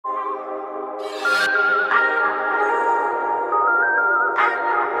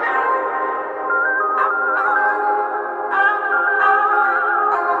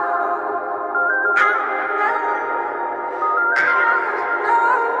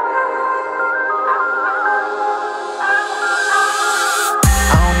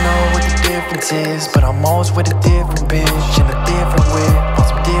But I'm always with a different bitch in a different way, on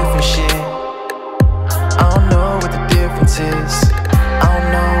some different shit. I don't know what the difference is. I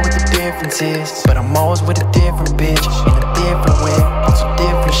don't know what the difference is. But I'm always with a different bitch in a different way, on some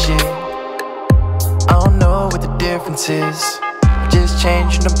different shit. I don't know what the difference is. Just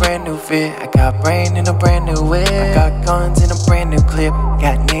changing a brand new fit. I got brain in a brand new way. I got guns in a brand new clip.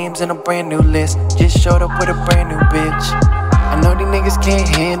 Got names in a brand new list. Just showed up with a brand new bitch. I know these niggas can't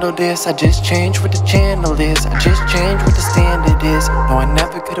handle this. I just changed what the channel is. I just changed what the standard is. No, I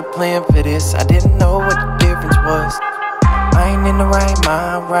never could've planned for this. I didn't know what the difference was. I ain't in the right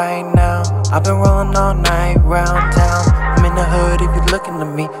mind right now. I've been rolling all night round town. I'm in the hood if you looking to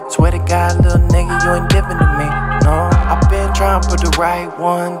me. Swear to God, little nigga, you ain't different to me. No, I've been trying to put the right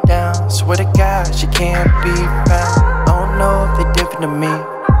one down. Swear to God, she can't be found. I don't know if they different to me.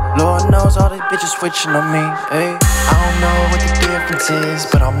 Lord knows all these bitches switching on me, ayy. I don't know what the difference is,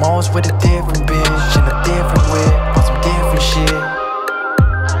 but I'm always with a different bitch in a different way, on some different shit.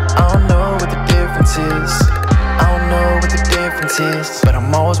 I don't know what the difference is. I don't know what the difference is, but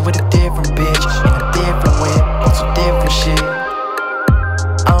I'm always with a different bitch in a different way, on some different shit.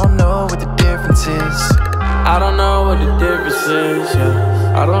 I don't know what the difference is. I don't know what the difference is, yeah.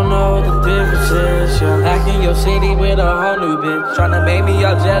 I don't know what the difference is, yeah. Back in your city with a whole new bitch, tryna make me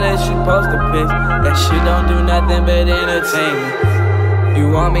all jealous, you post a pic. That shit don't do nothing but entertain me.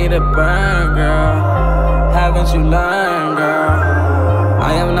 You want me to burn, girl? Haven't you learned, girl?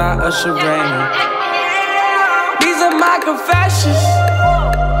 I am not Usher Raymond. These are my confessions.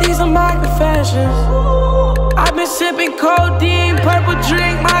 These are my confessions. I've been sipping codeine, purple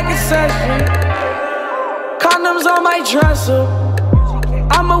drink, my concession. Condoms on my dresser.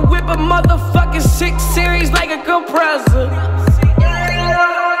 I'ma whip a motherfucking 6 series like a compressor.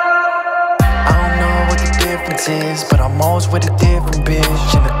 I don't know what the difference is, but I'm always with a different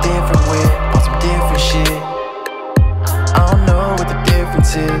bitch in a different way, on some different shit. I don't know what the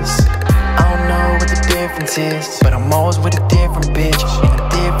difference is. I don't know what the difference is, but I'm always with a different bitch in a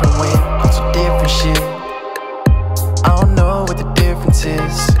different way, on some different shit. I don't know what the difference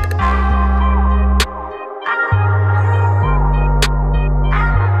is.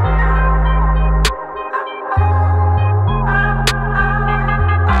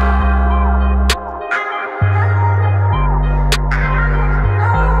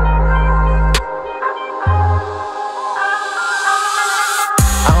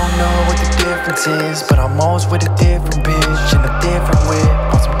 Is, but I'm always with a different bitch in a different way,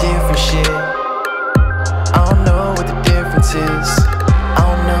 on some different shit. I don't know what the difference is. I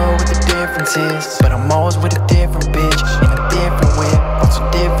don't know what the difference is, but I'm always with a different bitch in a different way, on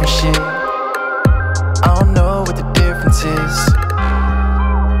some different shit. I don't know what the difference is.